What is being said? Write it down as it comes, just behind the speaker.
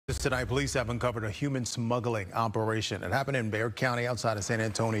tonight, police have uncovered a human smuggling operation. It happened in Bexar County outside of San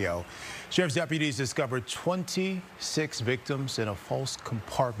Antonio. Sheriff's deputies discovered 26 victims in a false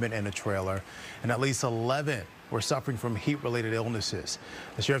compartment in a trailer, and at least 11 were suffering from heat-related illnesses.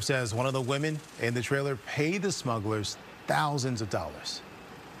 The sheriff says one of the women in the trailer paid the smugglers thousands of dollars.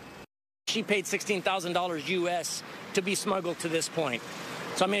 She paid $16,000 US to be smuggled to this point.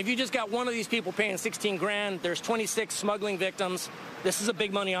 So, I mean, if you just got one of these people paying 16 grand, there's 26 smuggling victims. This is a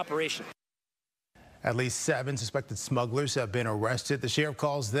big money operation. At least 7 suspected smugglers have been arrested. The sheriff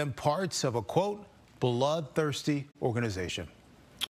calls them parts of a, quote, bloodthirsty organization.